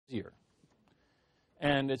easier.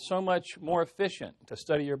 And it's so much more efficient to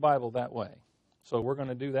study your Bible that way. So we're going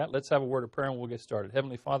to do that. Let's have a word of prayer and we'll get started.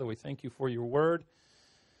 Heavenly Father, we thank you for your word.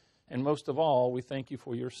 And most of all, we thank you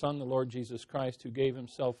for your Son, the Lord Jesus Christ, who gave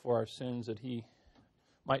himself for our sins that he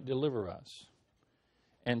might deliver us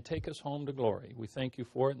and take us home to glory. We thank you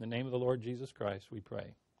for it. In the name of the Lord Jesus Christ, we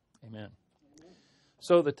pray. Amen.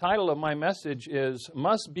 So the title of my message is,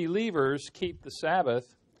 Must Believers Keep the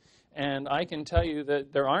Sabbath? And I can tell you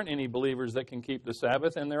that there aren't any believers that can keep the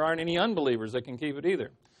Sabbath, and there aren't any unbelievers that can keep it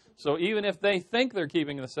either. So even if they think they're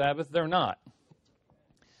keeping the Sabbath, they're not.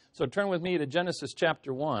 So turn with me to Genesis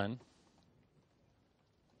chapter 1.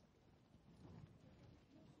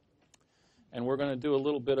 And we're going to do a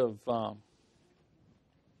little bit of,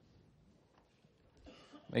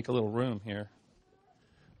 make a little room here.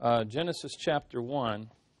 Genesis chapter 1.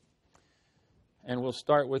 And we'll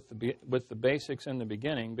start with the basics in the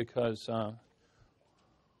beginning because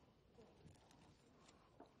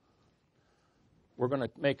we're going to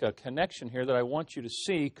make a connection here that I want you to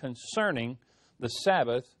see concerning the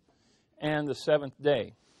Sabbath and the seventh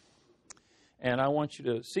day. And I want you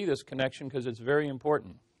to see this connection because it's very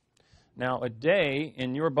important. Now, a day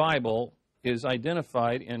in your Bible is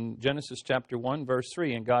identified in Genesis chapter 1, verse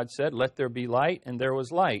 3. And God said, "Let there be light," and there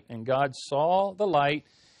was light. And God saw the light,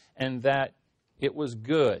 and that it was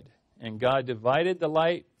good. And God divided the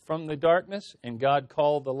light from the darkness, and God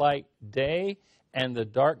called the light day, and the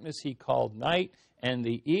darkness he called night, and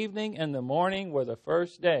the evening and the morning were the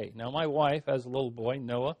first day. Now, my wife has a little boy,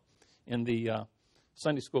 Noah, in the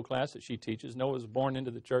Sunday school class that she teaches. Noah was born into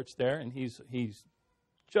the church there, and he's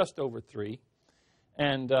just over 3.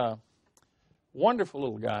 And wonderful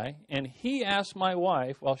little guy. And he asked my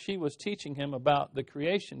wife, while she was teaching him about the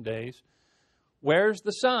creation days, "Where's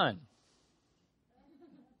the sun?"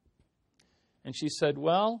 And she said,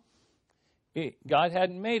 "Well, God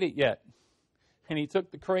hadn't made it yet." And he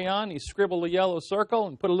took the crayon, he scribbled a yellow circle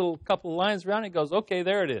and put a couple of lines around it. He goes, "Okay,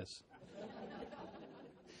 there it is."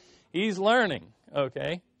 He's learning,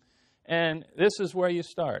 okay? And this is where you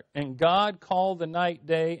start. And God called the night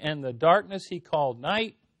day, and the darkness he called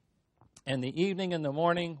night, and the evening and the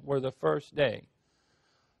morning were the first day.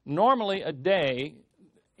 Normally, a day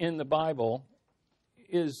in the Bible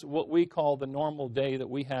is what we call the normal day that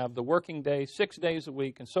we have, the working day, 6 days a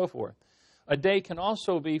week, and so forth. A day can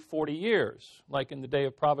also be 40 years, like in the day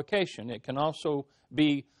of provocation. It can also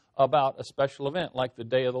be about a special event, like the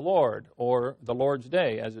day of the Lord, or the Lord's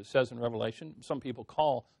Day, as it says in Revelation. Some people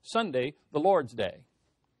call Sunday the Lord's Day.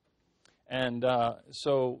 And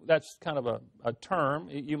so that's kind of a term.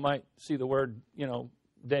 You might see the word,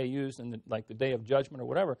 day used in like the day of judgment or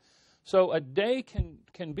whatever. So a day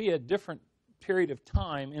can be a different period of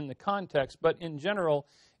time in the context, but in general,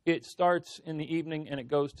 it starts in the evening and it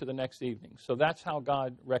goes to the next evening. So that's how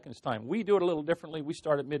God reckons time. We do it a little differently. We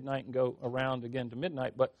start at midnight and go around again to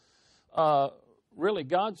midnight, but really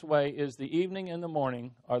God's way is the evening and the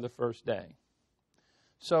morning are the first day.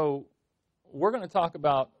 So we're going to talk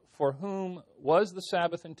about for whom was the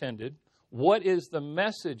Sabbath intended, what is the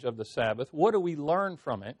message of the Sabbath, what do we learn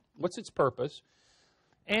from it, what's its purpose,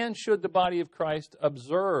 and should the body of Christ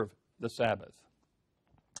observe the Sabbath.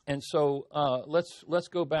 And so let's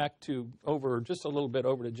go back to just a little bit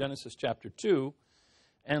over to Genesis chapter 2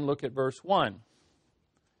 and look at verse 1.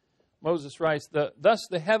 Moses writes, "Thus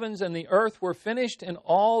the heavens and the earth were finished and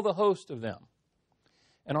all the host of them.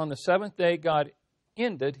 And on the seventh day God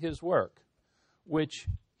ended his work, which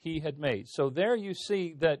he had made." So there you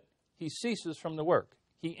see that he ceases from the work.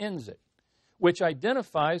 He ends it, which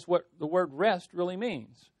identifies what the word rest really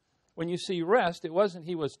means. When you see rest, it wasn't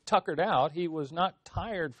he was tuckered out. He was not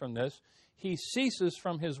tired from this. He ceases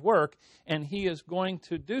from his work, and he is going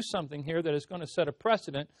to do something here that is going to set a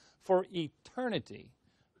precedent for eternity.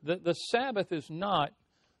 The Sabbath is not,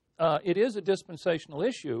 it is a dispensational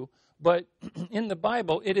issue, but in the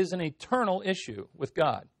Bible, it is an eternal issue with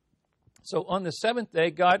God. So on the seventh day,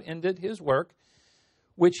 God ended his work,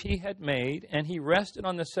 which he had made, and he rested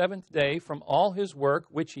on the seventh day from all his work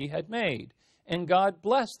which he had made. And God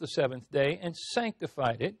blessed the seventh day and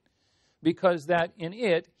sanctified it, because that in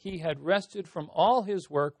it he had rested from all his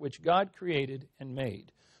work which God created and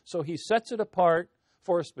made. So he sets it apart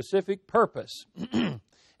for a specific purpose.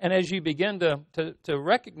 And as you begin to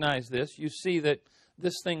recognize this, you see that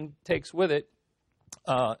this thing takes with it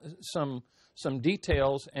some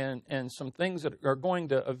details and some things that are going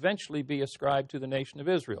to eventually be ascribed to the nation of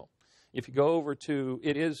Israel. If you go over to,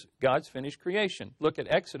 it is God's finished creation. Look at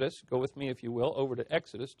Exodus. Go with me, if you will, over to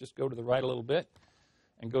Exodus. Just go to the right a little bit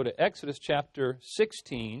and go to Exodus chapter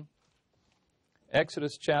 16.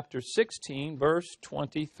 Exodus chapter 16, verse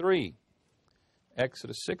 23.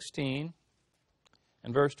 Exodus 16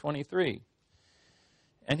 and verse 23.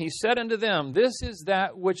 And he said unto them, This is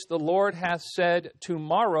that which the Lord hath said,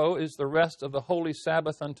 Tomorrow is the rest of the holy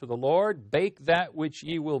Sabbath unto the Lord. Bake that which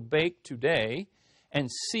ye will bake today, and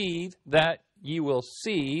seethe that ye will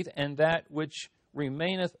seethe, and that which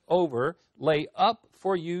remaineth over lay up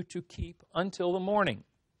for you to keep until the morning.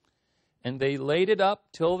 And they laid it up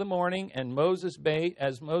till the morning, and Moses bade,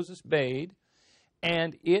 as Moses bade,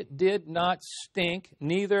 and it did not stink,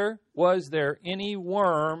 neither was there any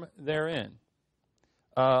worm therein.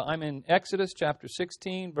 I'm in Exodus chapter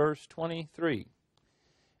 16, verse 23.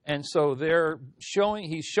 And so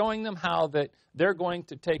he's showing them how that they're going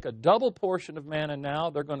to take a double portion of manna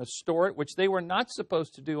now. They're going to store it, which they were not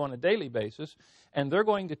supposed to do on a daily basis. And they're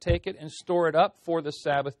going to take it and store it up for the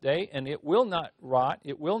Sabbath day. And it will not rot.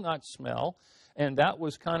 It will not smell. And that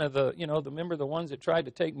was kind of remember the ones that tried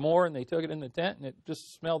to take more and they took it in the tent and it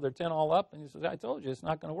just smelled their tent all up. And he says, I told you, it's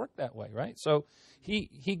not going to work that way, right? So he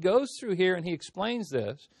goes through here and he explains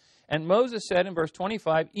this. And Moses said in verse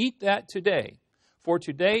 25, Eat that today, for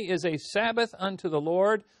today is a Sabbath unto the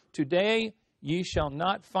Lord. Today ye shall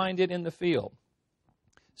not find it in the field.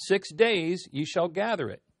 6 days ye shall gather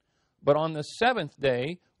it. But on the seventh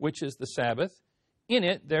day, which is the Sabbath, in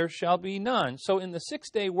it there shall be none. So in the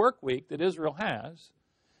 6-day work week that Israel has,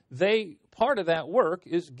 part of that work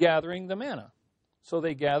is gathering the manna. So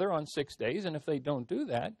they gather on 6 days, and if they don't do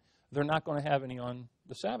that, they're not going to have any on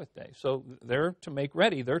the Sabbath day. So they're to make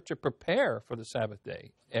ready. They're to prepare for the Sabbath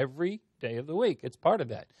day every day of the week. It's part of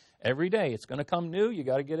that. Every day. It's going to come new. You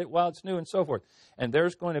got to get it while it's new and so forth. And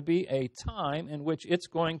there's going to be a time in which it's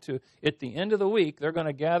going to, at the end of the week, they're going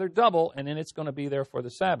to gather double, and then it's going to be there for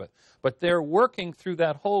the Sabbath. But they're working through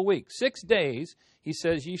that whole week. 6 days, he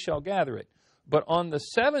says, ye shall gather it. But on the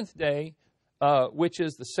seventh day, which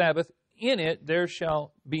is the Sabbath, in it there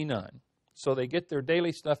shall be none. So they get their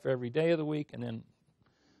daily stuff every day of the week, and then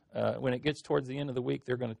when it gets towards the end of the week,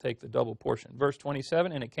 they're going to take the double portion. Verse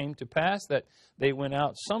 27, And it came to pass that they went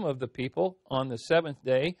out some of the people on the seventh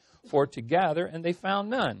day for to gather, and they found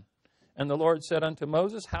none. And the Lord said unto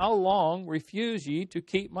Moses, How long refuse ye to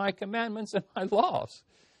keep my commandments and my laws?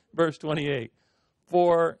 Verse 28,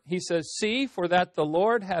 For he says, See, for that the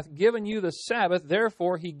Lord hath given you the Sabbath,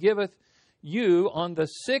 therefore he giveth you on the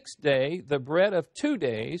 6th day the bread of 2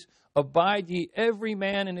 days. Abide ye every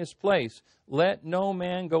man in his place. Let no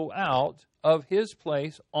man go out of his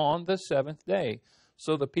place on the 7th day.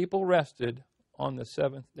 So the people rested on the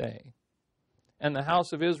 7th day. And the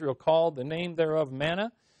house of Israel called the name thereof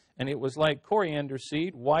manna, and it was like coriander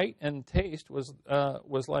seed, white, and taste was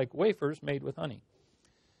like wafers made with honey.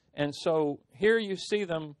 And so here you see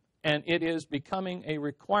them, and it is becoming a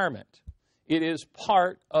requirement. It is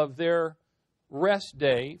part of their rest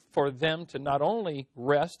day for them to not only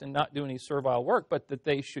rest and not do any servile work, but that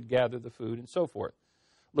they should gather the food and so forth.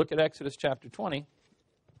 Look at Exodus chapter 20,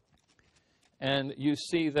 and you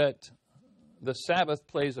see that the Sabbath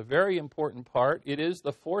plays a very important part. It is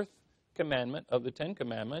the 4th commandment of the 10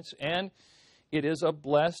 commandments, and it is a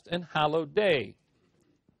blessed and hallowed day.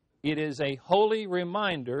 It is a holy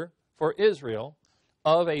reminder for Israel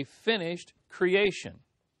of a finished creation.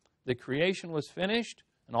 The creation was finished,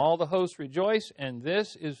 and all the hosts rejoice, and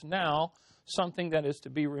this is now something that is to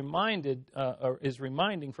be reminded, or is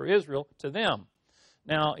reminding for Israel to them.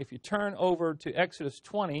 Now, if you turn over to Exodus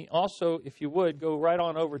 20, also, if you would, go right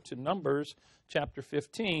on over to Numbers chapter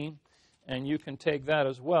 15, and you can take that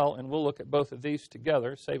as well, and we'll look at both of these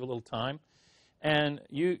together, save a little time. And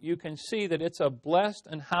you can see that it's a blessed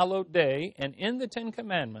and hallowed day, and in the 10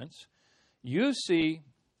 Commandments, you see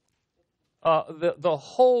the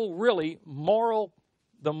whole really moral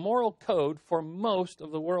code for most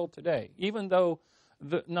of the world today. Even though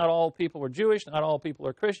not all people are Jewish, not all people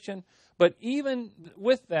are Christian, but even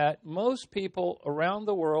with that, most people around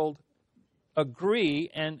the world agree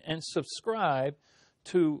and subscribe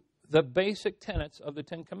to the basic tenets of the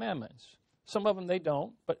 10 Commandments. Some of them they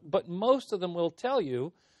don't, but most of them will tell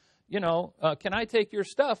you, can I take your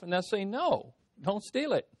stuff? And they'll say, no, don't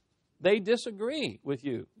steal it. They disagree with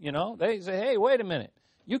you, They say, hey, wait a minute,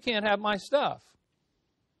 you can't have my stuff.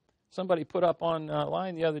 Somebody put up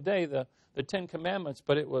online the other day the 10 Commandments,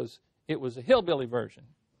 but it was a hillbilly version.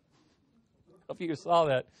 If you saw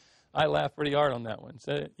that, I laughed pretty hard on that one.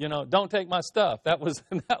 So, don't take my stuff. That was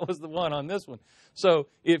the one on this one. So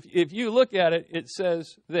if you look at it, it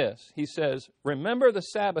says this. He says, remember the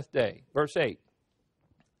Sabbath day, verse 8.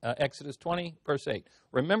 Exodus 20, verse 8.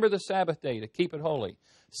 Remember the Sabbath day to keep it holy.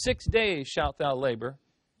 6 days shalt thou labor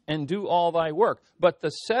and do all thy work. But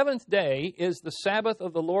the 7th day is the Sabbath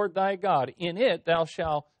of the Lord thy God. In it thou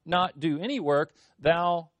shalt not do any work,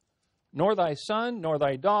 thou nor thy son, nor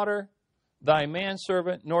thy daughter, thy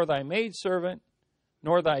manservant, nor thy maidservant,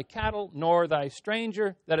 nor thy cattle, nor thy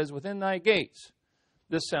stranger that is within thy gates.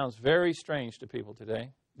 This sounds very strange to people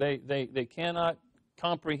today. They cannot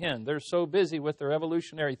comprehend. They're so busy with their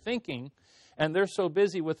evolutionary thinking, and they're so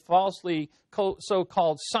busy with falsely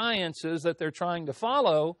so-called sciences that they're trying to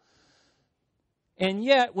follow. And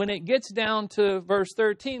yet, when it gets down to verse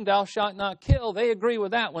 13, thou shalt not kill, they agree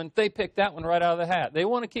with that one. They picked that one right out of the hat. They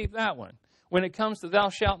want to keep that one. When it comes to thou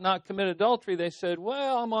shalt not commit adultery, they said,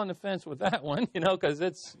 well, I'm on the fence with that one, because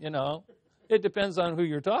it's, it depends on who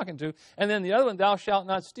you're talking to. And then the other one, thou shalt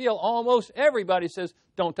not steal, almost everybody says,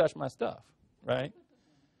 don't touch my stuff, right?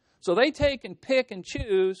 So they take and pick and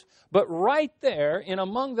choose, but right there, in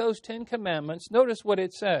among those 10 commandments, notice what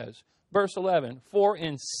it says. Verse 11, for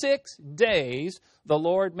in 6 days the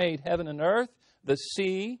Lord made heaven and earth, the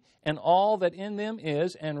sea, and all that in them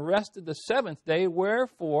is, and rested the 7th day,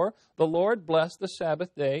 wherefore the Lord blessed the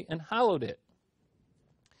Sabbath day and hallowed it.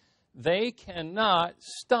 They cannot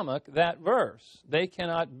stomach that verse. They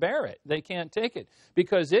cannot bear it. They can't take it,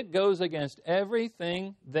 because it goes against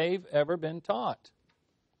everything they've ever been taught.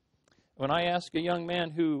 When I ask a young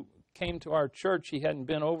man who came to our church, he hadn't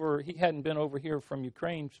been over here from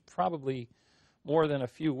Ukraine probably more than a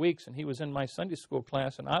few weeks, and he was in my Sunday school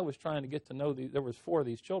class, and I was trying to get to know there was 4 of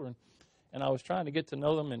these children, and I was trying to get to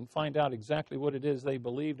know them and find out exactly what it is they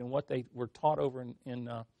believed and what they were taught over in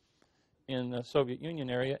the Soviet Union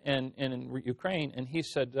area and in Ukraine. And he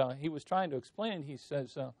said, he was trying to explain, he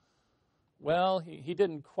says, well, he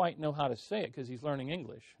didn't quite know how to say it because he's learning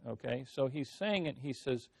English, okay? So he's saying it, he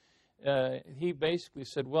says, he basically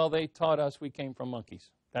said, well, they taught us we came from monkeys.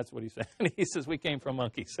 That's what he said. He says, we came from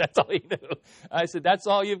monkeys. That's all he knew. I said, that's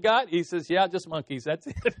all you've got? He says, yeah, just monkeys. That's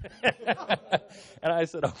it. And I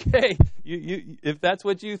said, okay, if that's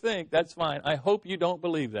what you think, that's fine. I hope you don't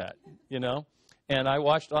believe that, And I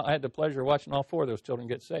had the pleasure of watching all 4 of those children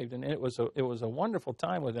get saved. And it was a wonderful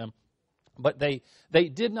time with them. But they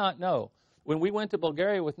did not know. When we went to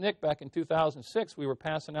Bulgaria with Nick back in 2006, we were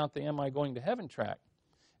passing out the Am I Going to Heaven tract.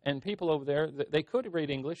 And people over there, they could read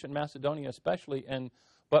English, in Macedonia especially,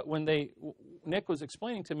 but when Nick was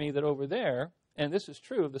explaining to me that over there, and this is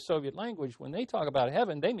true of the Soviet language, when they talk about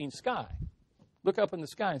heaven, they mean sky. Look up in the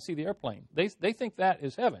sky and see the airplane. They think that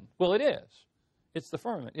is heaven. Well, it is. It's the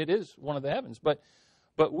firmament. It is one of the heavens. But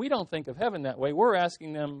we don't think of heaven that way. We're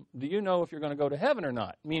asking them, do you know if you're going to go to heaven or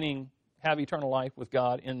not? Meaning have eternal life with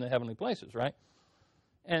God in the heavenly places, right?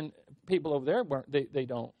 And people over there, they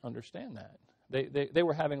don't understand that. They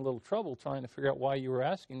were having a little trouble trying to figure out why you were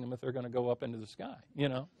asking them if they're going to go up into the sky,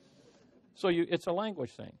 So it's a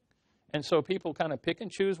language thing. And so people kind of pick and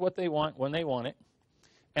choose what they want when they want it.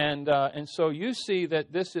 And so you see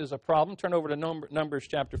that this is a problem. Turn over to Numbers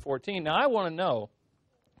chapter 14. Now I want to know,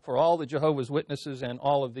 for all the Jehovah's Witnesses and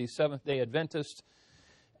all of the Seventh-day Adventists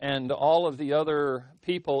and all of the other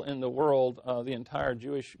people in the world, the entire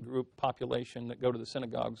Jewish group population that go to the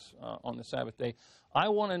synagogues on the Sabbath day, I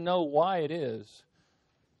want to know why it is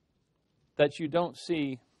that you don't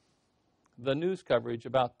see the news coverage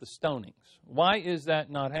about the stonings. Why is that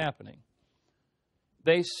not happening?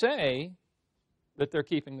 They say that they're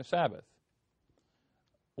keeping the Sabbath.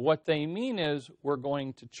 What they mean is we're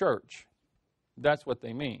going to church. That's what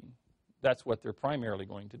they mean. That's what they're primarily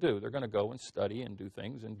going to do. They're going to go and study and do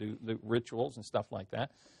things and do the rituals and stuff like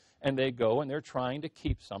that. And they go and they're trying to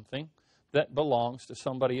keep something that belongs to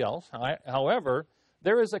somebody else. However,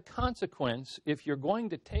 there is a consequence. If you're going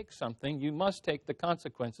to take something, you must take the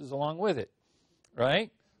consequences along with it,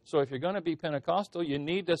 right? So if you're going to be Pentecostal, you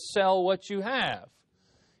need to sell what you have.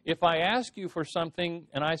 If I ask you for something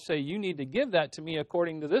and I say you need to give that to me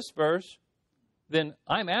according to this verse, then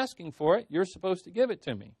I'm asking for it. You're supposed to give it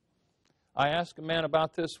to me. I asked a man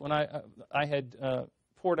about this when I had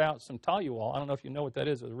poured out some toluol. I don't know if you know what that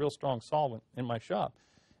is. It's a real strong solvent in my shop.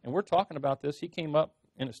 And we're talking about this. He came up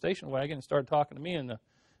in a station wagon and started talking to me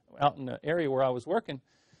out in the area where I was working.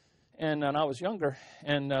 And I was younger.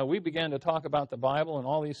 And we began to talk about the Bible and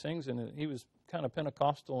all these things. And he was kind of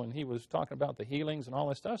Pentecostal, and he was talking about the healings and all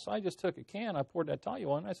this stuff. So I just took a can. I poured that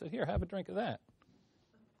toluol in. And I said, here, have a drink of that.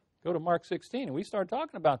 Go to Mark 16. And we started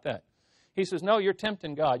talking about that. He says, no, you're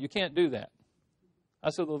tempting God. You can't do that.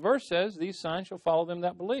 I said, well, the verse says, these signs shall follow them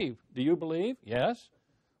that believe. Do you believe? Yes.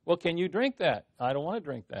 Well, can you drink that? I don't want to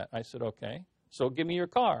drink that. I said, okay. So give me your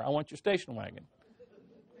car. I want your station wagon.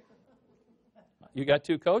 You got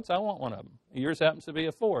 2 coats? I want one of them. Yours happens to be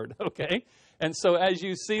a Ford, okay? And so as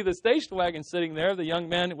you see the station wagon sitting there, the young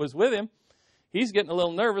man that was with him, he's getting a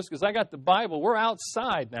little nervous because I got the Bible. We're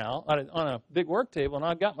outside now on a big work table, and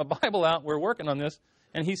I've got my Bible out. We're working on this.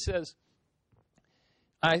 And he says,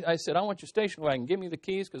 I said, I want your station wagon. Give me the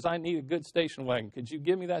keys because I need a good station wagon. Could you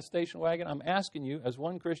give me that station wagon? I'm asking you as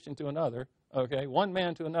one Christian to another, okay, one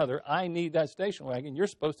man to another, I need that station wagon. You're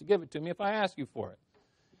supposed to give it to me if I ask you for it.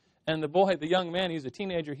 And the boy, the young man, he's a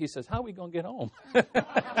teenager, he says, how are we going to get home?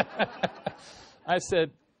 I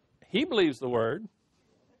said, he believes the word,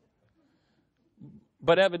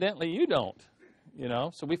 but evidently you don't, you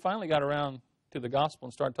know. So we finally got around to the gospel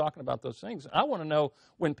and started talking about those things. I want to know,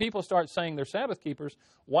 when people start saying they're Sabbath keepers,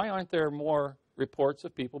 why aren't there more reports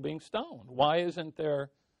of people being stoned? Why isn't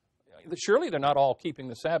there, surely they're not all keeping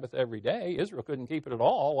the Sabbath every day. Israel couldn't keep it at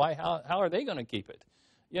all. Why? How are they going to keep it?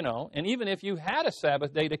 You know, and even if you had a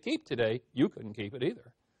Sabbath day to keep today, you couldn't keep it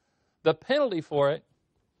either. The penalty for it,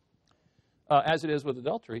 as it is with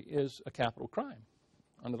adultery, is a capital crime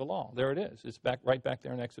under the law. There it is. It's right back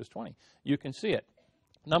there in Exodus 20. You can see it.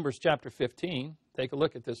 Numbers chapter 15. Take a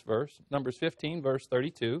look at this verse. Numbers 15, verse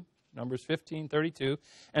 32. Numbers 15, 32.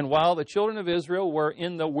 And while the children of Israel were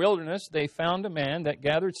in the wilderness, they found a man that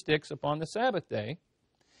gathered sticks upon the Sabbath day.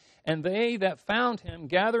 And they that found him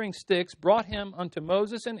gathering sticks brought him unto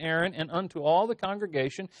Moses and Aaron and unto all the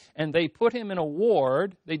congregation, and they put him in a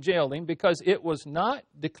ward, they jailed him, because it was not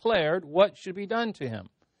declared what should be done to him.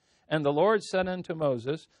 And the Lord said unto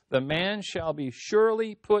Moses, the man shall be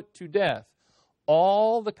surely put to death.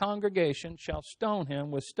 All the congregation shall stone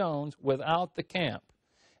him with stones without the camp.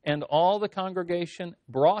 And all the congregation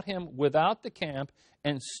brought him without the camp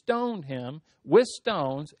and stoned him with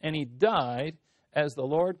stones, and he died as the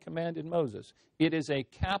Lord commanded Moses. It is a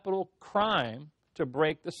capital crime to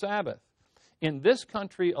break the Sabbath. In this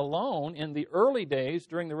country alone, in the early days,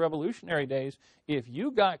 during the revolutionary days, if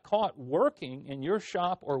you got caught working in your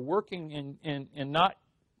shop or working in not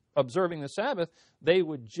observing the Sabbath, they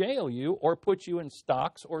would jail you or put you in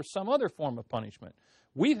stocks or some other form of punishment.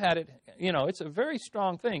 We've had it, you know, it's a very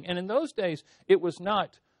strong thing. And in those days, it was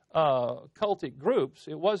not cultic groups.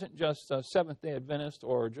 It wasn't just Seventh-day Adventists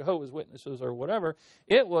or Jehovah's Witnesses or whatever.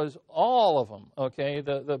 It was all of them, okay?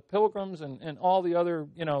 The Pilgrims and all the other,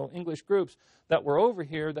 you know, English groups that were over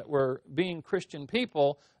here that were being Christian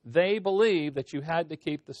people, they believed that you had to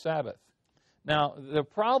keep the Sabbath. Now, the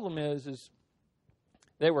problem is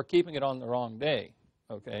they were keeping it on the wrong day,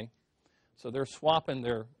 okay? So they're swapping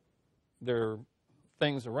their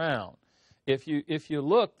things around. If you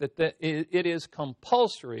look, it is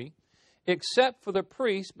compulsory, except for the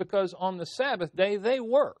priests, because on the Sabbath day they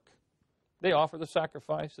work. They offer the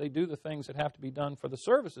sacrifice. They do the things that have to be done for the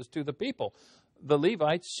services to the people. The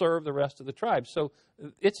Levites serve the rest of the tribes. So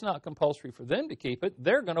it's not compulsory for them to keep it.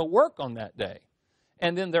 They're going to work on that day.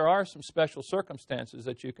 And then there are some special circumstances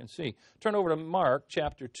that you can see. Turn over to Mark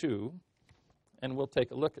chapter 2, and we'll take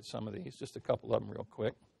a look at some of these, just a couple of them real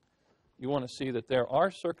quick. You want to see that there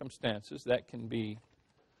are circumstances that can be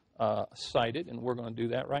cited, and we're going to do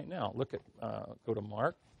that right now. Look at, go to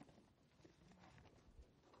Mark.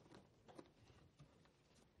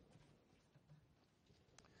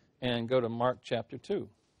 And go to Mark chapter 2.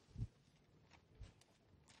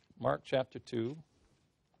 Mark chapter 2.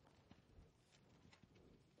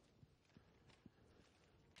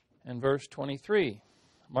 And verse 23.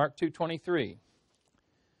 Mark 2:23.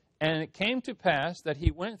 And it came to pass that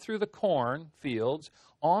he went through the corn fields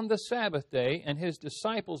on the Sabbath day, and his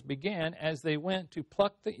disciples began as they went to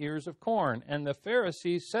pluck the ears of corn. And the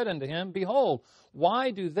Pharisees said unto him, Behold,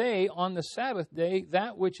 why do they on the Sabbath day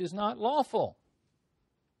that which is not lawful?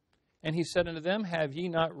 And he said unto them, Have ye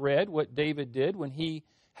not read what David did when he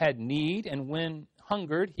had need, and when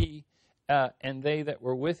hungered, he and they that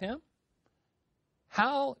were with him?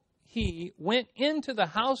 How he went into the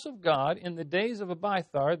house of God in the days of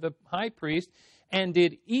Abiathar, the high priest, and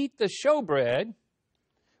did eat the showbread,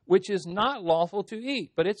 which is not lawful to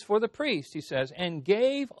eat, but it's for the priest, he says, and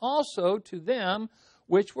gave also to them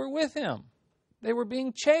which were with him. They were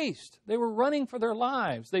being chased. They were running for their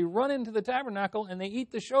lives. They run into the tabernacle and they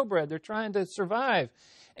eat the showbread. They're trying to survive.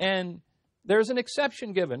 And there's an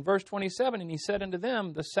exception given. Verse 27, and he said unto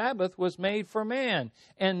them, The Sabbath was made for man,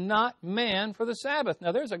 and not man for the Sabbath.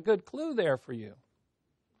 Now there's a good clue there for you.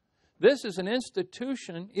 This is an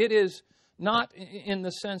institution. It is not in the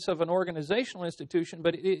sense of an organizational institution,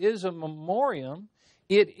 but it is a memoriam.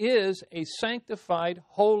 It is a sanctified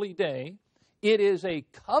holy day. It is a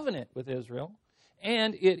covenant with Israel,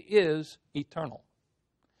 and it is eternal.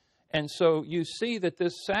 And so you see that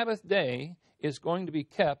this Sabbath day is going to be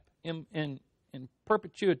kept in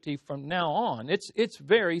perpetuity from now on. It's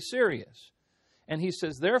very serious. And he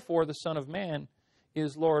says, therefore, the Son of Man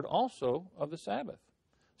is Lord also of the Sabbath.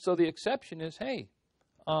 So the exception is, hey,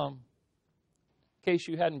 in case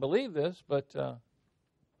you hadn't believed this, but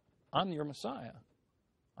I'm your Messiah.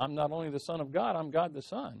 I'm not only the Son of God, I'm God the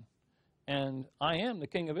Son. And I am the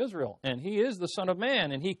King of Israel. And He is the Son of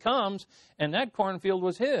Man. And He comes, and that cornfield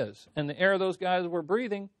was His. And the air those guys were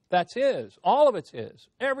breathing, that's His. All of it's His.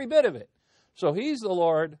 Every bit of it. So He's the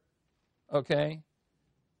Lord, okay,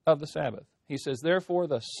 of the Sabbath. He says, therefore,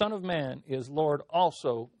 the Son of Man is Lord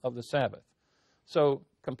also of the Sabbath. So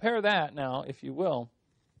compare that now, if you will.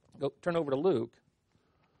 Turn over to Luke,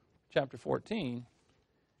 chapter 14,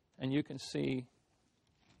 and you can see,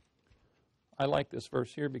 I like this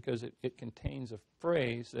verse here because it contains a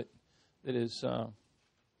phrase that is kind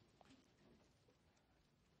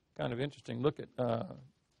of interesting. Look at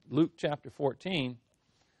Luke chapter 14.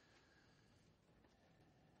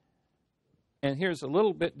 And here's a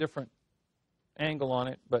little bit different angle on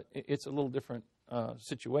it, but it's a little different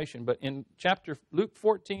situation. But in Luke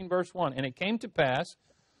 14, verse 1, and it came to pass,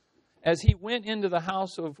 as he went into the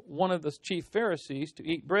house of one of the chief Pharisees to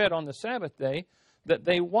eat bread on the Sabbath day, that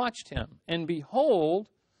they watched him. And behold,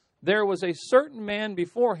 there was a certain man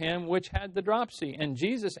before him which had the dropsy. And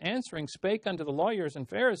Jesus answering spake unto the lawyers and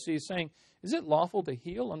Pharisees, saying, is it lawful to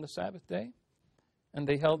heal on the Sabbath day? And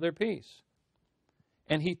they held their peace.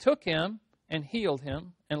 And he took him and healed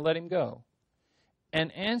him and let him go.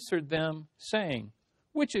 And answered them, saying,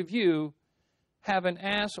 which of you have an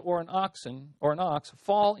ass or an ox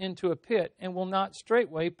fall into a pit and will not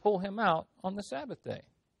straightway pull him out on the Sabbath day?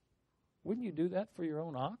 Wouldn't you do that for your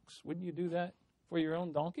own ox? Wouldn't you do that for your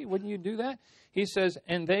own donkey? Wouldn't you do that? He says,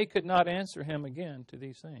 and they could not answer him again to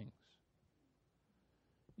these things.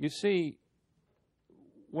 You see,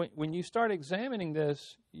 when you start examining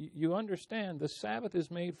this, you understand the Sabbath is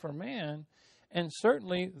made for man, and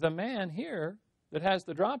certainly the man here that has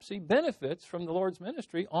the dropsy benefits from the Lord's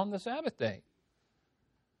ministry on the Sabbath day.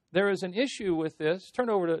 There is an issue with this. Turn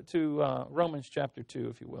over to Romans chapter 2,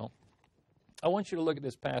 if you will. I want you to look at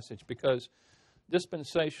this passage because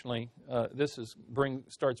dispensationally, this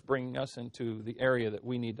starts bringing us into the area that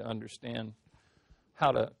we need to understand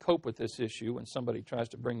how to cope with this issue when somebody tries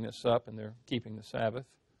to bring this up and they're keeping the Sabbath.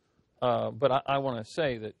 But I want to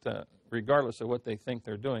say that regardless of what they think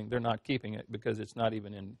they're doing, they're not keeping it because it's not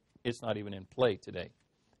even in play today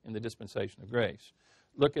in the dispensation of grace.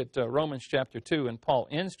 Look at Romans chapter 2, and Paul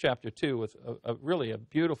ends chapter 2 with really a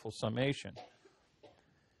beautiful summation.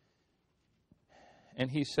 And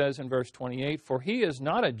he says in verse 28, for he is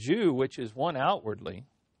not a Jew which is one outwardly,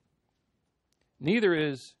 neither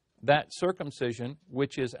is that circumcision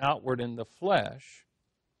which is outward in the flesh,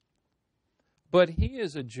 but he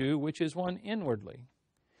is a Jew which is one inwardly.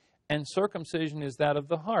 And circumcision is that of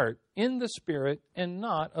the heart, in the spirit, and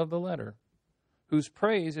not of the letter, whose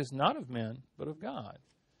praise is not of men, but of God.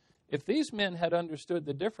 If these men had understood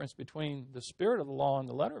the difference between the spirit of the law and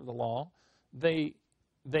the letter of the law, they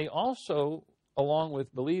also, along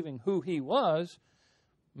with believing who he was,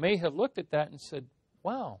 may have looked at that and said,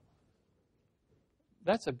 wow,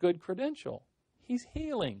 that's a good credential. He's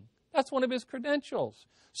healing. That's one of his credentials.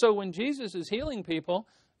 So when Jesus is healing people,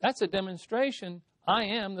 that's a demonstration. I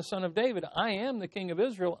am the Son of David. I am the King of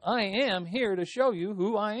Israel. I am here to show you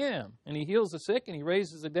who I am. And he heals the sick and he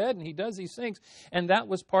raises the dead and he does these things. And that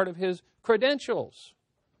was part of his credentials.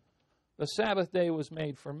 The Sabbath day was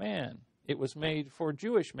made for man. It was made for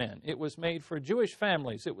Jewish men. It was made for Jewish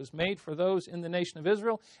families. It was made for those in the nation of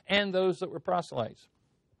Israel and those that were proselytes.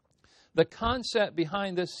 The concept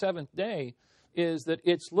behind this seventh day is that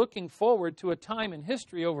it's looking forward to a time in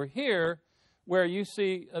history over here where you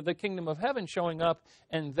see the kingdom of heaven showing up,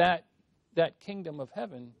 and that kingdom of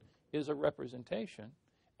heaven is a representation,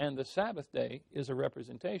 and the Sabbath day is a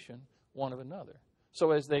representation one of another.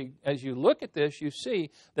 So as you look at this, you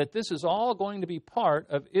see that this is all going to be part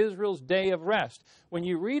of Israel's day of rest. When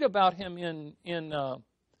you read about him in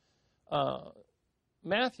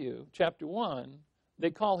Matthew chapter 1,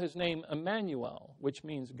 they call his name Emmanuel, which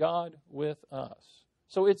means God with us.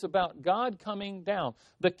 So it's about God coming down.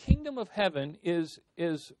 The kingdom of heaven is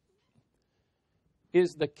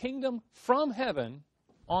the kingdom from heaven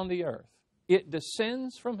on the earth. It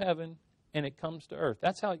descends from heaven and it comes to earth.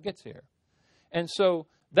 That's how it gets here. And so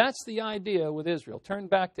that's the idea with Israel. Turn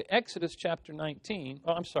back to Exodus chapter 19.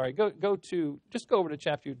 Oh, I'm sorry. Go over to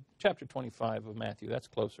chapter 25 of Matthew. That's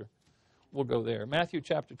closer. We'll go there. Matthew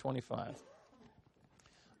chapter 25.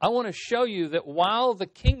 I want to show you that while the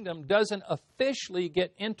kingdom doesn't officially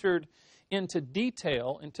get entered into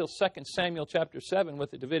detail until 2 Samuel chapter 7 with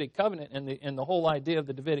the Davidic covenant and the whole idea of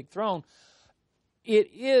the Davidic throne, it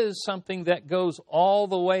is something that goes all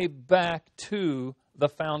the way back to the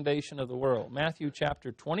foundation of the world. Matthew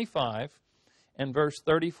chapter 25 and verse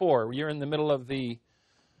 34. You're in the middle of the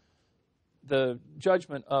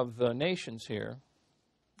judgment of the nations here.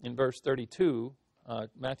 In verse 32,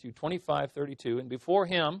 Matthew 25:32, and before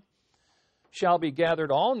him shall be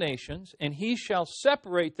gathered all nations, and he shall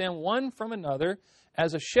separate them one from another,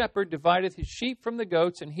 as a shepherd divideth his sheep from the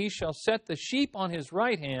goats, and he shall set the sheep on his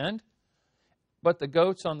right hand, but the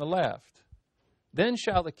goats on the left. Then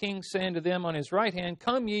shall the king say unto them on his right hand,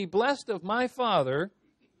 Come ye, blessed of my Father,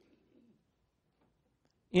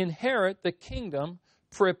 inherit the kingdom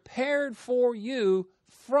prepared for you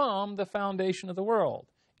from the foundation of the world.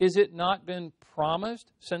 Is it not been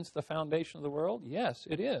promised since the foundation of the world? Yes,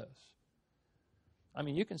 it is. I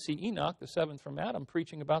mean, you can see Enoch, the seventh from Adam,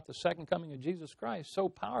 preaching about the second coming of Jesus Christ so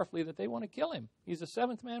powerfully that they want to kill him. He's the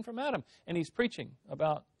seventh man from Adam, and he's preaching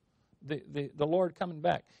about the Lord coming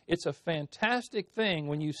back. It's a fantastic thing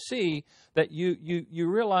when you see that you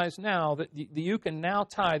realize now that you can now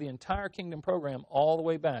tie the entire kingdom program all the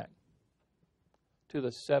way back to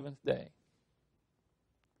the seventh day.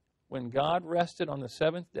 When God rested on the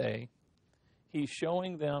seventh day, he's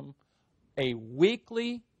showing them a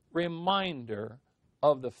weekly reminder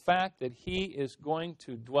of the fact that he is going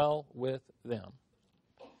to dwell with them.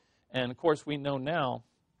 And of course, we know now,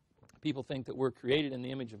 people think that we're created in the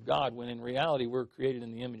image of God, when in reality we're created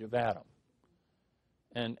in the image of Adam.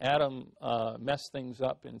 And Adam messed things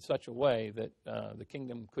up in such a way that the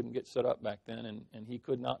kingdom couldn't get set up back then, and he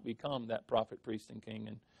could not become that prophet, priest, and king.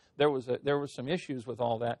 And there was some issues with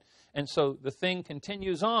all that. And so the thing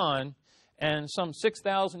continues on, and some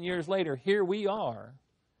 6,000 years later, here we are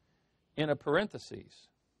in a parenthesis,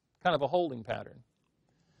 kind of a holding pattern.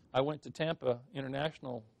 I went to Tampa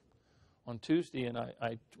International on Tuesday, and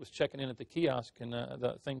I was checking in at the kiosk, and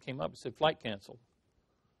the thing came up. It said, flight canceled.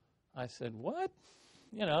 I said, what?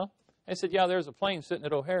 You know, I said, yeah, there's a plane sitting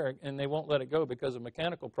at O'Hare, and they won't let it go because of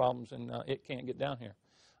mechanical problems, and it can't get down here.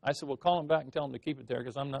 I said, well, call them back and tell them to keep it there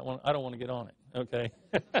because I don't want to get on it, okay?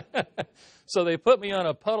 So they put me on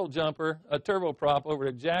a puddle jumper, a turboprop, over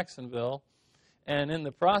to Jacksonville, and in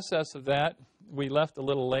the process of that, we left a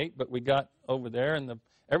little late, but we got over there, and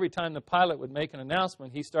every time the pilot would make an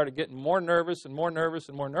announcement, he started getting more nervous and more nervous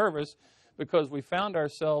and more nervous because we found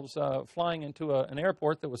ourselves flying into an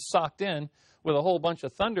airport that was socked in with a whole bunch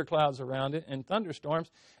of thunderclouds around it and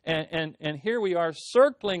thunderstorms. And here we are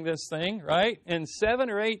circling this thing, right? And 7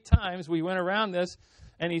 or 8 times we went around this,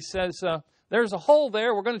 and he says, there's a hole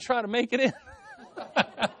there. We're going to try to make it in.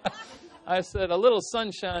 I said, a little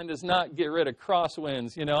sunshine does not get rid of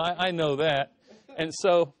crosswinds. You know, I know that. And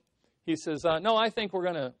so he says, no, I think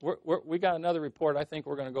we got another report. I think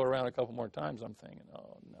we're going to go around a couple more times. I'm thinking,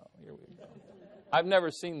 oh, no, here we go. I've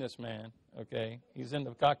never seen this man, okay? He's in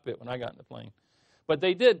the cockpit when I got in the plane. But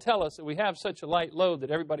they did tell us that we have such a light load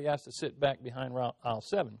that everybody has to sit back behind aisle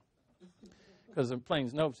 7 because the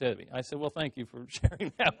plane's nose heavy. I said, well, thank you for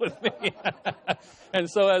sharing that with me. And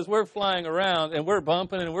so as we're flying around, and we're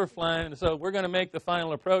bumping and we're flying, and so we're going to make the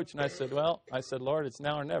final approach. And I said, Lord, it's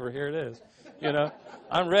now or never. Here it is. You know,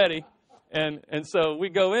 I'm ready. And so we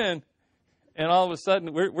go in, and all of a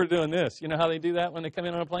sudden we're doing this. You know how they do that when they come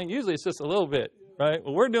in on a plane? Usually it's just a little bit, right?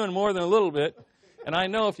 Well, we're doing more than a little bit. And I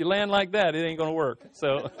know if you land like that, it ain't going to work.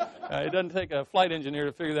 So it doesn't take a flight engineer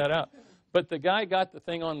to figure that out. But the guy got the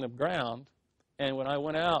thing on the ground, and when I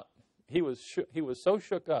went out, he was so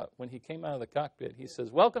shook up when he came out of the cockpit. He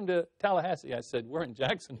says, welcome to Tallahassee. I said, we're in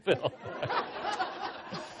Jacksonville.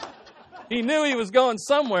 He knew he was going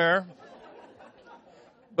somewhere,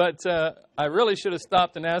 but I really should have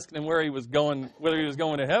stopped and asked him where he was going, whether he was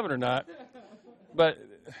going to heaven or not. But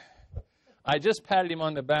I just patted him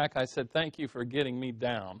on the back. I said, thank you for getting me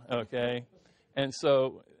down, okay? And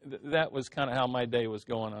so that was kind of how my day was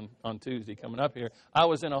going on Tuesday coming up here. I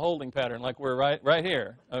was in a holding pattern like we're right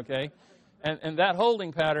here, okay? And that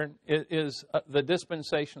holding pattern is the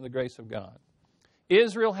dispensation of the grace of God.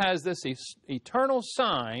 Israel has this eternal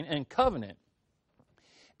sign and covenant,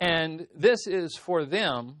 and this is for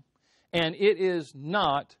them, and it is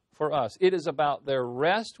not for us. It is about their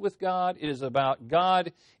rest with God. It is about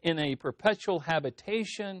God in a perpetual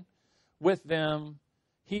habitation with them.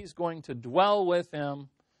 He's going to dwell with them,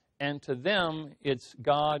 and to them, it's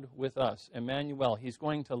God with us, Emmanuel. He's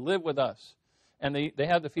going to live with us. And they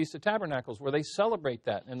have the Feast of Tabernacles where they celebrate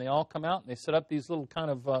that, and they all come out and they set up these little kind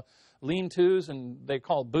of lean-tos, and they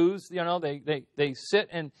call booths. You know, they sit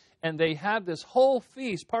and they have this whole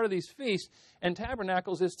feast. Part of these feasts and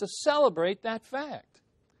tabernacles is to celebrate that fact.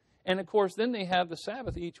 And of course, then they have the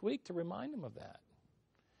Sabbath each week to remind them of that.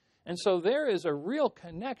 And so there is a real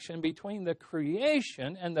connection between the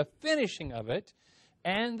creation and the finishing of it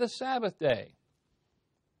and the Sabbath day.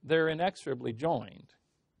 They're inexorably joined.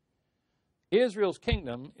 Israel's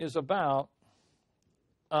kingdom is about,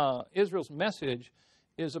 Israel's message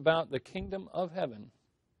is about the kingdom of heaven.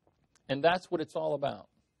 And that's what it's all about.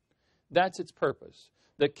 That's its purpose.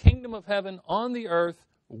 The kingdom of heaven on the earth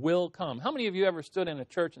will come. How many of you ever stood in a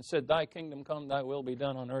church and said, thy kingdom come, thy will be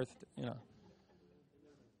done on earth? You know,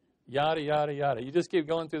 yada, yada, yada. You just keep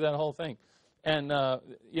going through that whole thing. And,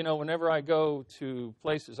 you know, whenever I go to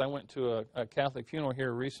places, I went to a Catholic funeral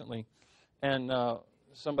here recently, and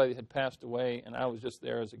somebody had passed away, and I was just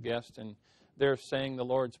there as a guest, and they're saying the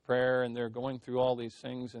Lord's Prayer, and they're going through all these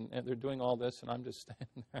things, and they're doing all this, and I'm just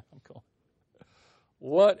standing there, I'm going,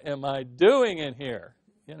 what am I doing in here?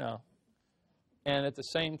 You know. And at the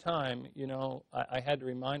same time, you know, I had to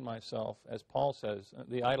remind myself, as Paul says,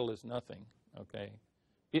 the idol is nothing, okay?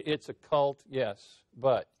 It's a cult, yes,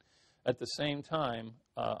 but at the same time,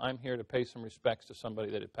 I'm here to pay some respects to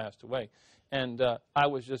somebody that had passed away. And I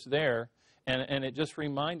was just there, and it just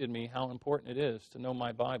reminded me how important it is to know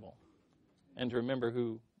my Bible and to remember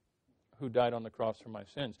who died on the cross for my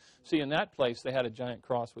sins. See, in that place, they had a giant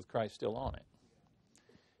cross with Christ still on it.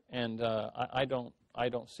 And I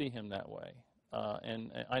don't see him that way.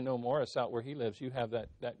 And I know Morris, out where he lives, you have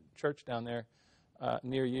that church down there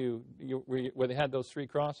near you where they had those 3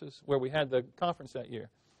 crosses, where we had the conference that year.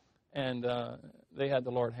 And they had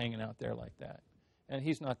the Lord hanging out there like that. And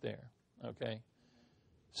he's not there, okay?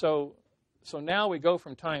 So now we go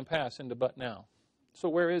from time past into but now. So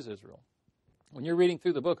where is Israel? When you're reading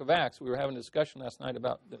through the book of Acts, we were having a discussion last night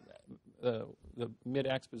about the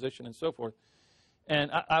mid-Acts position and so forth. And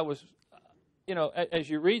I was, you know, as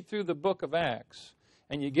you read through the book of Acts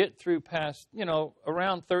and you get through past, you know,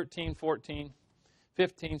 around 13, 14,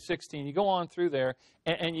 15, 16, you go on through there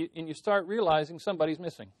and you start realizing somebody's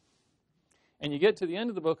missing. And you get to the end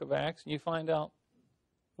of the book of Acts and you find out,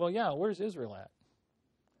 well, yeah, where's Israel at?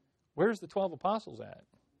 Where's the 12 apostles at?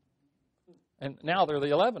 And now they're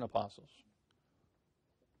the 11 apostles.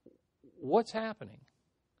 What's happening?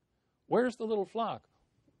 Where's the little flock?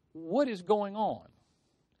 What is going on?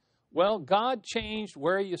 Well, God changed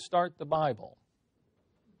where you start the Bible.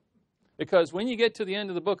 Because when you get to the end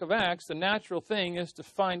of the book of Acts, the natural thing is to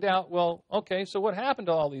find out, well, okay, so what happened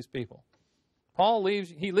to all these people? Paul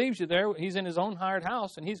leaves you there. He's in his own hired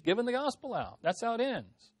house, and he's giving the gospel out. That's how it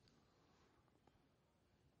ends.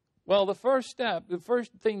 Well, the first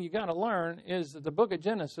thing you got to learn is that the book of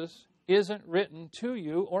Genesis isn't written to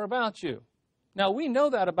you or about you. Now, we know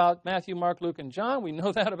that about Matthew, Mark, Luke, and John. We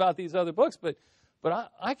know that about these other books, but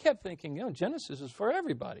I kept thinking, you know, Genesis is for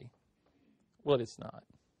everybody. Well, it's not.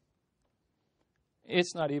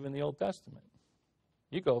 It's not even the Old Testament.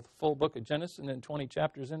 You go the full book of Genesis and then 20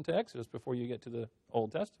 chapters into Exodus before you get to the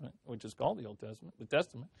Old Testament, which is called the Old Testament, the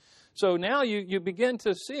Testament. So now you begin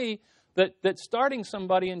to see that starting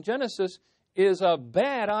somebody in Genesis is a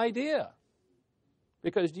bad idea.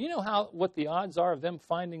 Because do you know what the odds are of them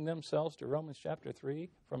finding themselves to Romans chapter 3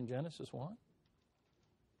 from Genesis 1?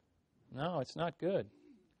 No, it's not good.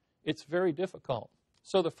 It's very difficult.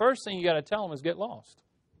 So the first thing you got to tell them is get lost.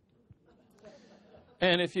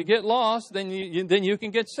 And if you get lost, then you can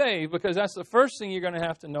get saved, because that's the first thing you're going to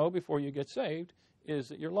have to know before you get saved is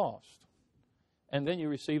that you're lost. And then you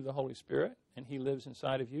receive the Holy Spirit, and he lives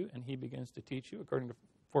inside of you, and he begins to teach you according to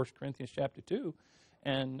 1 Corinthians chapter 2.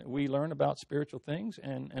 And we learn about spiritual things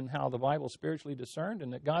and how the Bible is spiritually discerned,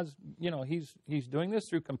 and that God's, you know, he's doing this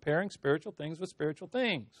through comparing spiritual things with spiritual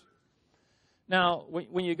things. Now,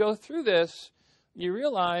 when you go through this, you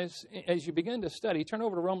realize, as you begin to study, turn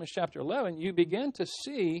over to Romans chapter 11, you begin to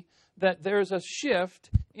see that there's a shift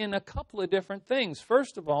in a couple of different things.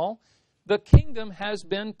 First of all, the kingdom has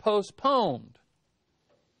been postponed.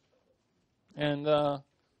 And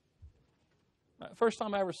first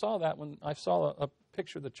time I ever saw that, when I saw a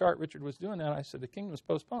picture of the chart, Richard was doing that, I said, the kingdom's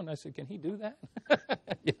postponed. I said, can he do that?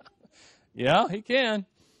 Yeah, he can.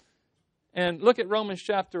 And look at Romans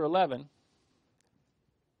chapter 11.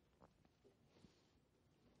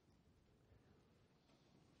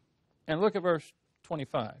 And look at verse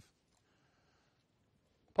 25.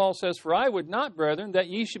 Paul says, for I would not, brethren, that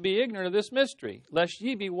ye should be ignorant of this mystery, lest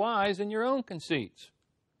ye be wise in your own conceits.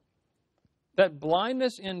 That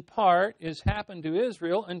blindness in part is happened to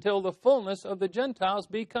Israel until the fullness of the Gentiles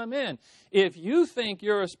be come in. If you think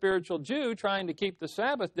you're a spiritual Jew trying to keep the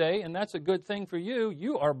Sabbath day, and that's a good thing for you,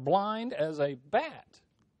 you are blind as a bat.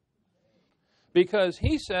 Because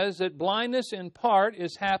he says that blindness in part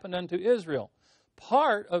is happened unto Israel.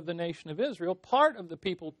 Part of the nation of Israel, part of the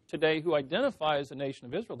people today who identify as the nation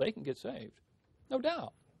of Israel, they can get saved. No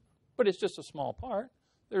doubt. But it's just a small part.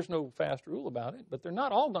 There's no fast rule about it. But they're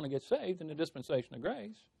not all going to get saved in the dispensation of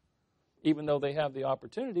grace, even though they have the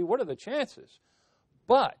opportunity. What are the chances?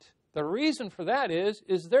 But the reason for that is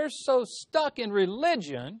they're so stuck in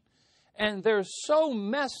religion And they're so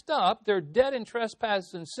messed up, they're dead in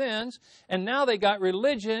trespasses and sins, and now they got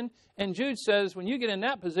religion. And Jude says, when you get in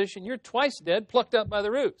that position, you're twice dead, plucked up by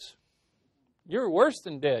the roots. You're worse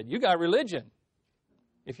than dead. You got religion.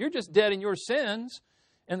 If you're just dead in your sins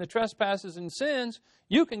and the trespasses and sins,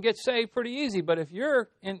 you can get saved pretty easy. But if you're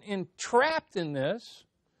entrapped in this,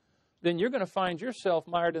 then you're going to find yourself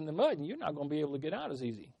mired in the mud, and you're not going to be able to get out as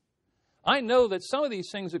easy. I know that some of these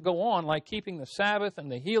things that go on, like keeping the Sabbath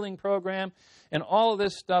and the healing program and all of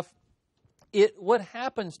this stuff, what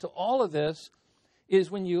happens to all of this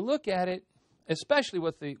is when you look at it, especially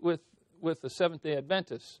with the Seventh-day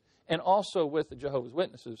Adventists and also with the Jehovah's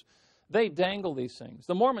Witnesses, they dangle these things.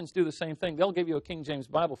 The Mormons do the same thing. They'll give you a King James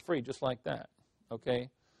Bible free just like that,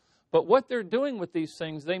 okay? But what they're doing with these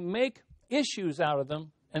things, they make issues out of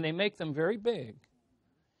them, and they make them very big.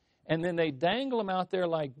 And then they dangle them out there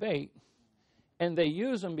like bait, and they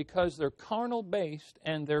use them because they're carnal-based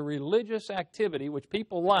and their religious activity, which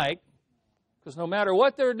people like, because no matter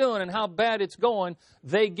what they're doing and how bad it's going,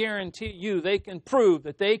 they guarantee you they can prove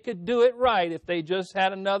that they could do it right if they just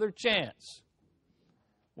had another chance.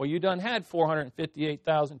 Well, you done had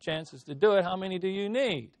 458,000 chances to do it. How many do you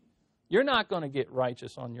need? You're not going to get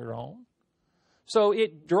righteous on your own. So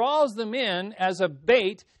it draws them in as a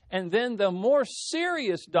bait, and then the more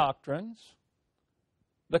serious doctrines,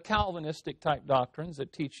 the Calvinistic type doctrines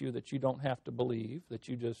that teach you that you don't have to believe, that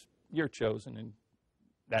you're chosen and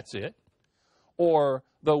that's it, or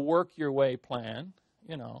the work your way plan,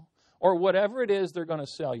 or whatever it is they're going to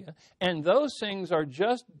sell you. And those things are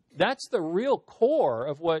that's the real core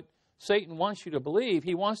of what Satan wants you to believe.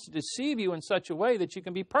 He wants to deceive you in such a way that you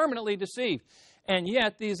can be permanently deceived. And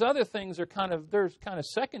yet these other things are kind of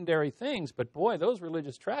secondary things, but boy, those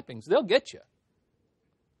religious trappings, they'll get you.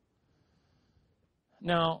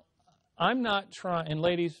 Now, I'm not trying, and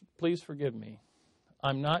ladies, please forgive me,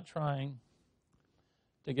 I'm not trying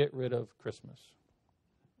to get rid of Christmas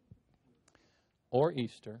or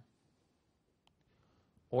Easter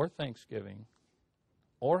or Thanksgiving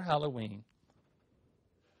or Halloween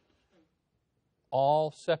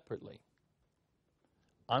all separately.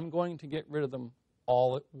 I'm going to get rid of them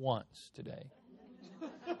all at once today.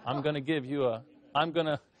 I'm going to give you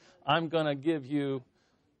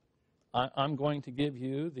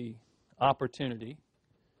the opportunity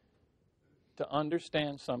to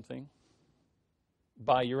understand something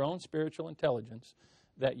by your own spiritual intelligence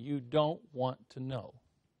that you don't want to know.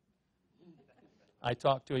 I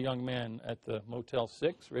talked to a young man at the Motel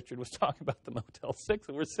 6. Richard was talking about the Motel 6,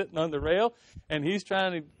 and we're sitting on the rail, and he's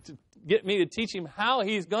trying to get me to teach him how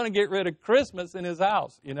he's going to get rid of Christmas in his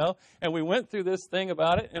house, And we went through this thing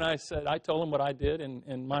about it, and I told him what I did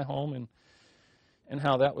in my home and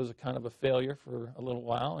how that was a kind of a failure for a little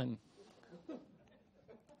while. And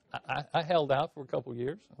I held out for a couple of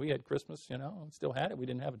years. We had Christmas, and still had it. We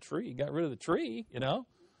didn't have a tree. Got rid of the tree,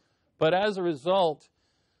 But as a result,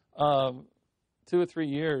 2 or 3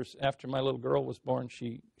 years after my little girl was born,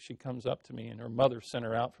 she comes up to me, and her mother sent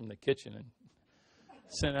her out from the kitchen and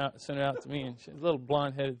sent her out to me. And she's a little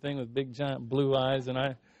blonde-headed thing with big, giant blue eyes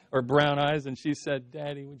or brown eyes. And she said,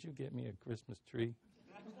 "Daddy, would you get me a Christmas tree?"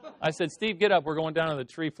 I said, "Steve, get up. We're going down to the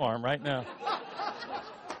tree farm right now."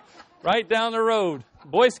 Right down the road.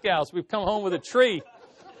 Boy Scouts, we've come home with a tree.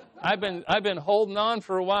 I've been holding on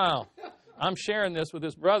for a while. I'm sharing this with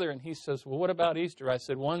his brother, and he says, "Well, what about Easter?" I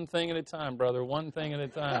said, "One thing at a time, brother, one thing at a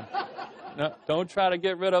time." No, don't try to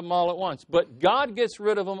get rid of them all at once. But God gets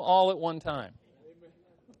rid of them all at one time.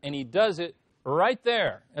 And he does it right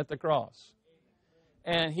there at the cross.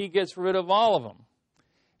 And he gets rid of all of them.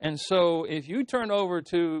 And so if you turn over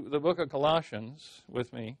to the book of Colossians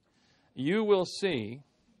with me, you will see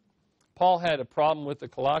Paul had a problem with the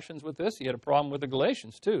Colossians with this. He had a problem with the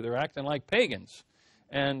Galatians too. They're acting like pagans.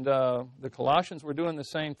 And the Colossians were doing the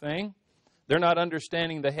same thing. They're not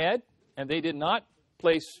understanding the head, and they did not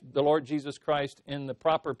place the Lord Jesus Christ in the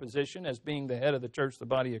proper position as being the head of the church, the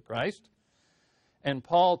body of Christ. And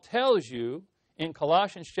Paul tells you in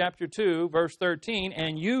Colossians chapter 2, verse 13,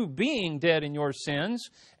 "And you being dead in your sins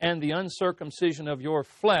and the uncircumcision of your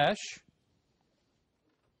flesh,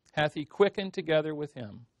 hath he quickened together with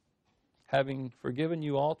him, having forgiven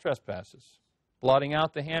you all trespasses, blotting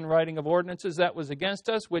out the handwriting of ordinances that was against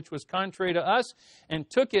us, which was contrary to us, and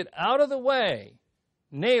took it out of the way,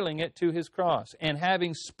 nailing it to his cross. And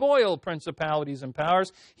having spoiled principalities and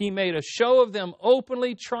powers, he made a show of them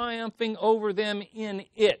openly, triumphing over them in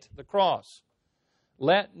it," the cross.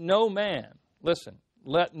 "Let no man," listen,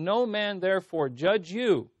 "let no man therefore judge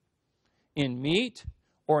you in meat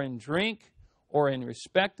or in drink or in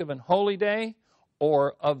respect of an holy day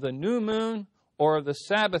or of the new moon or of the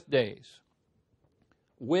Sabbath days,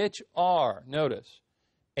 which are, notice,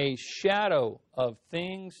 a shadow of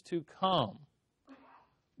things to come.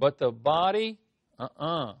 But the body,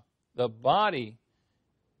 the body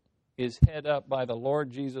is head up by the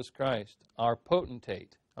Lord Jesus Christ, our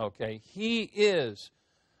potentate. Okay, He is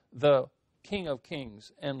the King of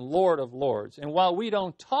Kings and Lord of Lords. And while we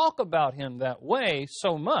don't talk about Him that way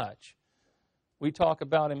so much, we talk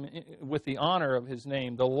about Him with the honor of His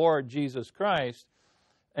name, the Lord Jesus Christ,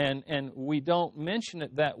 and we don't mention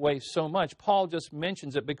it that way so much. Paul just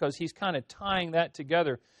mentions it because he's kind of tying that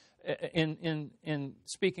together in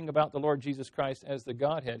speaking about the Lord Jesus Christ as the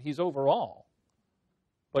Godhead. He's over all.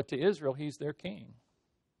 But to Israel, He's their king.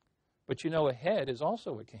 But you know, a head is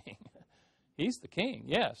also a king. He's the king,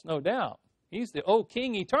 yes, no doubt. He's the,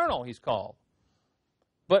 King Eternal, He's called.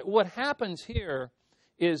 But what happens here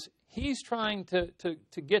is He's trying to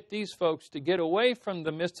get these folks to get away from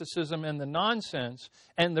the mysticism and the nonsense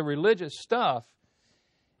and the religious stuff,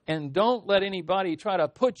 and don't let anybody try to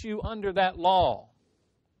put you under that law.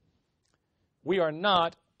 We are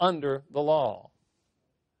not under the law,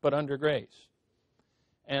 but under grace.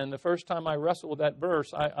 And the first time I wrestled with that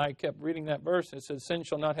verse, I kept reading that verse. It says, sin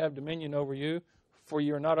shall not have dominion over you, for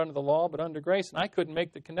you are not under the law, but under grace. And I couldn't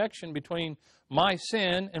make the connection between my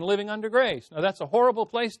sin and living under grace. Now, that's a horrible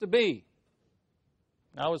place to be.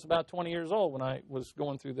 I was about 20 years old when I was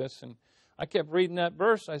going through this, and I kept reading that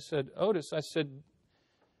verse. I said, Otis,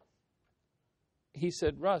 he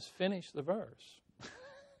said, Russ, finish the verse.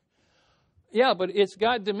 Yeah, but it's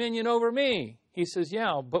got dominion over me. He says,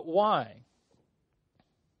 yeah, but why?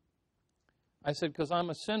 I said, because I'm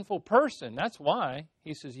a sinful person. That's why.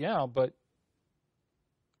 He says, yeah, but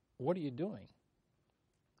what are you doing?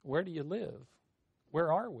 Where do you live?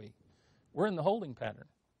 Where are we? We're in the holding pattern.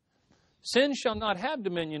 Sin shall not have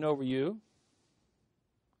dominion over you.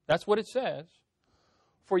 That's what it says.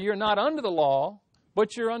 For you're not under the law,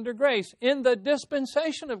 but you're under grace, in the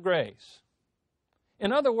dispensation of grace.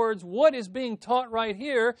 In other words, what is being taught right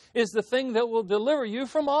here is the thing that will deliver you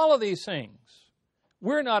from all of these things.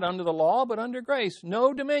 We're not under the law, but under grace.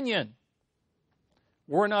 No dominion.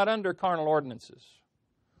 We're not under carnal ordinances.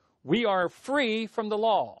 We are free from the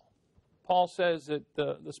law. Paul says that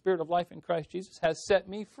the Spirit of life in Christ Jesus has set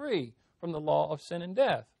me free from the law of sin and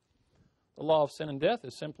death. The law of sin and death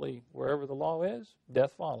is simply wherever the law is,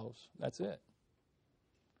 death follows. That's it.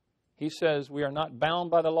 He says we are not bound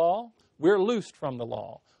by the law. We're loosed from the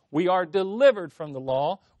law. We are delivered from the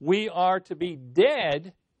law. We are to be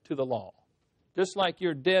dead to the law. Just like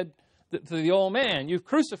you're dead to the old man. You've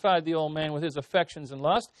crucified the old man with his affections and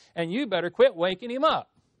lust, and you better quit waking him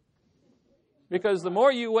up. Because the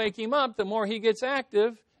more you wake him up, the more he gets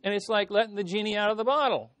active, and it's like letting the genie out of the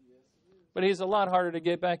bottle. But he's a lot harder to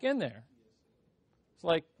get back in there. It's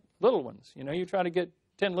like little ones. You know, you try to get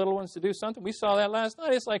 10 little ones to do something. We saw that last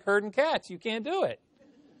night. It's like herding cats. You can't do it.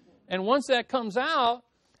 And once that comes out,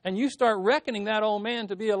 and you start reckoning that old man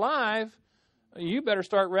to be alive, you better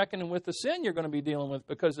start reckoning with the sin you're going to be dealing with,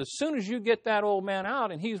 because as soon as you get that old man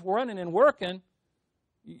out and he's running and working,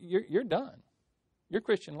 you're done. Your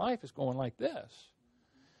Christian life is going like this.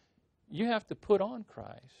 You have to put on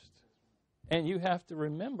Christ, and you have to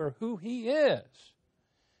remember who He is.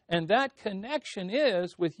 And that connection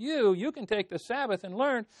is with you. You can take the Sabbath and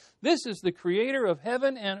learn this is the Creator of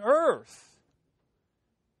heaven and earth.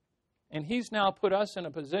 And He's now put us in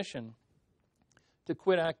a position to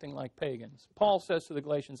quit acting like pagans. Paul says to the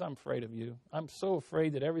Galatians, I'm afraid of you. I'm so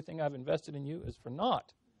afraid that everything I've invested in you is for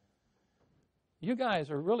naught. You guys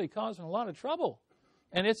are really causing a lot of trouble,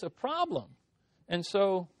 and it's a problem. And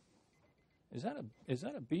so, is that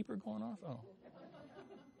a beeper going off? Oh.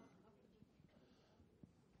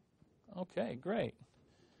 Okay, great.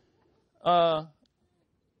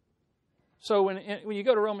 So when you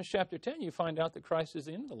go to Romans chapter 10, you find out that Christ is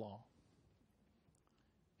in the law.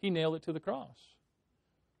 He nailed it to the cross.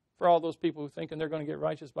 For all those people who thinking they're going to get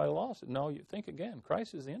righteous by the law, said, no, you think again.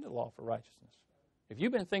 Christ is the end of the law for righteousness. If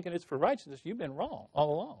you've been thinking it's for righteousness, you've been wrong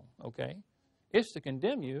all along, okay? It's to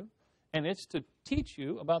condemn you, and it's to teach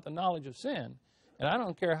you about the knowledge of sin. And I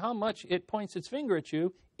don't care how much it points its finger at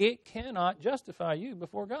you, it cannot justify you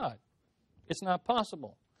before God. It's not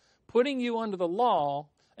possible. Putting you under the law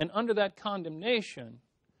and under that condemnation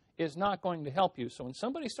is not going to help you. So when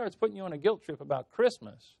somebody starts putting you on a guilt trip about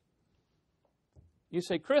Christmas, you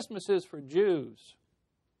say Christmas is for Jews.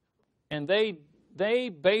 And they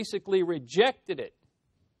basically rejected it.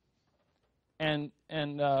 And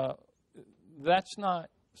that's not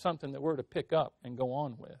something that we're to pick up and go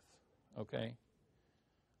on with, okay?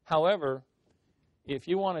 However, if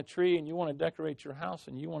you want a tree and you want to decorate your house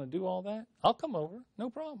and you want to do all that, I'll come over,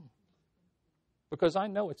 no problem. Because I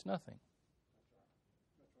know it's nothing.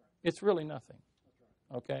 It's really nothing.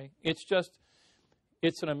 Okay? It's just,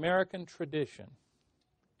 it's an American tradition.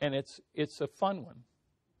 And it's a fun one.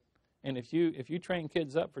 And if you train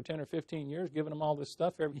kids up for 10 or 15 years, giving them all this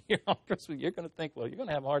stuff every year on Christmas, you're going to think, well, you're going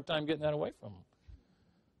to have a hard time getting that away from them.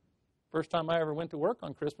 First time I ever went to work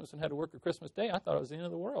on Christmas and had to work a Christmas Day, I thought it was the end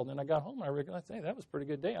of the world. And then I got home and I realized, hey, that was a pretty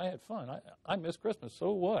good day. I had fun. I missed Christmas.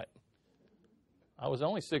 So what? I was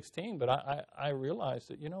only 16, but I realized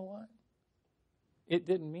that, you know what? It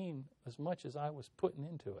didn't mean as much as I was putting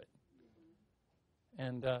into it.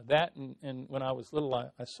 And and when I was little,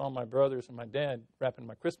 I saw my brothers and my dad wrapping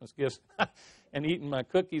my Christmas gifts and eating my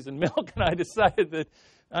cookies and milk, and I decided that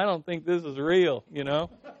I don't think this is real, you know.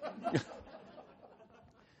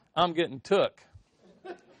 I'm getting took.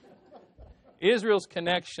 Israel's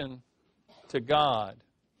connection to God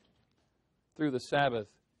through the Sabbath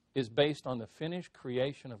is based on the finished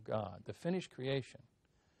creation of God, the finished creation.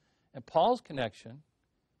 And Paul's connection,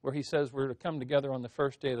 where he says we're to come together on the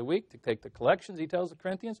first day of the week to take the collections, he tells the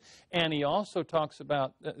Corinthians. And he also talks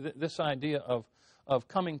about this idea of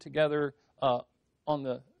coming together on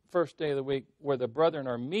the first day of the week where the brethren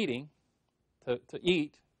are meeting to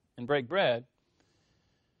eat and break bread.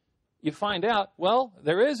 You find out, well,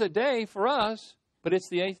 there is a day for us, but it's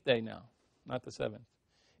the 8th day now, not the 7th.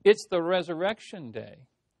 It's the resurrection day.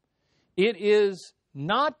 It is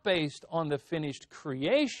not based on the finished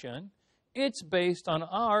creation. It's based on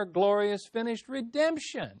our glorious finished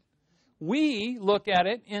redemption. We look at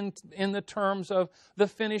it in the terms of the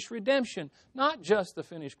finished redemption, not just the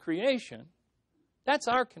finished creation. That's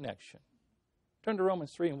our connection. Turn to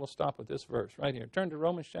Romans 3 and we'll stop with this verse right here. Turn to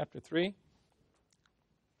Romans chapter 3.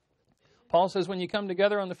 Paul says when you come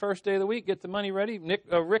together on the first day of the week, get the money ready.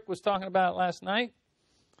 Rick was talking about it last night.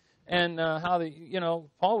 And how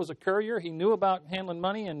Paul was a courier. He knew about handling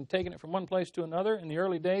money and taking it from one place to another in the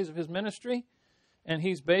early days of his ministry. And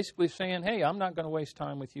he's basically saying, hey, I'm not going to waste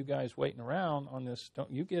time with you guys waiting around on this. Don't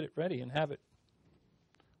you get it ready and have it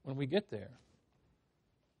when we get there.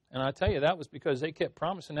 And I tell you, that was because they kept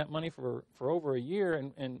promising that money for over a year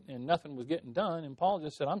and nothing was getting done. And Paul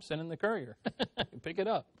just said, I'm sending the courier. Pick it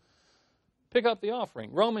up. Pick up the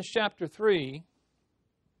offering. Romans chapter 3.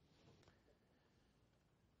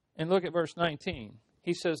 And look at verse 19.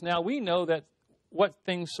 He says, now we know that what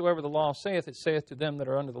things soever the law saith, it saith to them that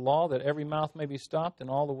are under the law, that every mouth may be stopped, and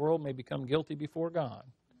all the world may become guilty before God.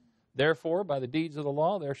 Therefore, by the deeds of the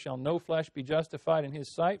law, there shall no flesh be justified in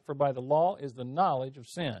his sight, for by the law is the knowledge of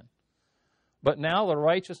sin. But now the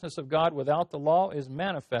righteousness of God without the law is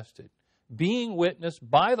manifested, being witnessed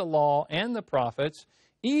by the law and the prophets,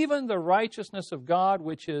 even the righteousness of God,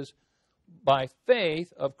 which is by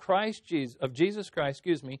faith of Jesus Christ,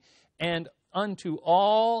 and unto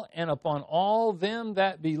all and upon all them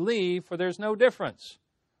that believe, for there's no difference.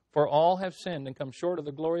 For all have sinned and come short of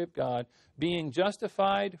the glory of God, being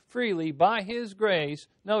justified freely by his grace,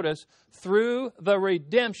 notice, through the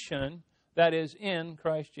redemption that is in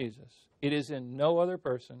Christ Jesus. It is in no other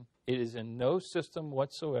person. It is in no system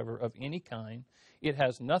whatsoever of any kind. It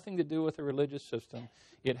has nothing to do with a religious system.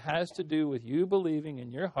 It has to do with you believing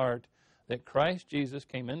in your heart that Christ Jesus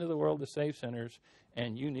came into the world to save sinners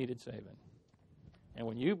and you needed saving. And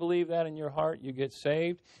when you believe that in your heart, you get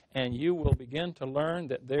saved, and you will begin to learn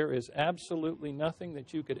that there is absolutely nothing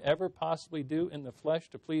that you could ever possibly do in the flesh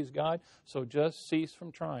to please God, so just cease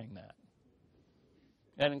from trying that.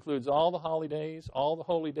 That includes all the holidays, all the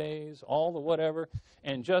holy days, all the whatever,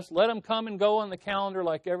 and just let them come and go on the calendar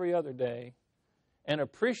like every other day, and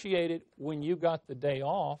appreciate it when you got the day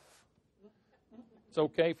off. It's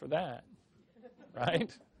okay for that,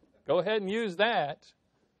 right? Go ahead and use that,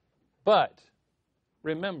 but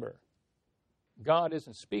remember, God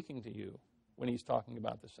isn't speaking to you when he's talking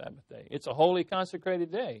about the Sabbath day. It's a holy,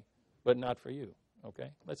 consecrated day, but not for you,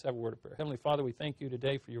 okay? Let's have a word of prayer. Heavenly Father, we thank you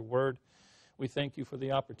today for your word. We thank you for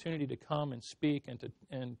the opportunity to come and speak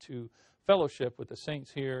and to fellowship with the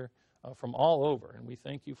saints here from all over, and we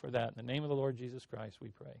thank you for that. In the name of the Lord Jesus Christ, we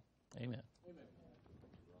pray. Amen.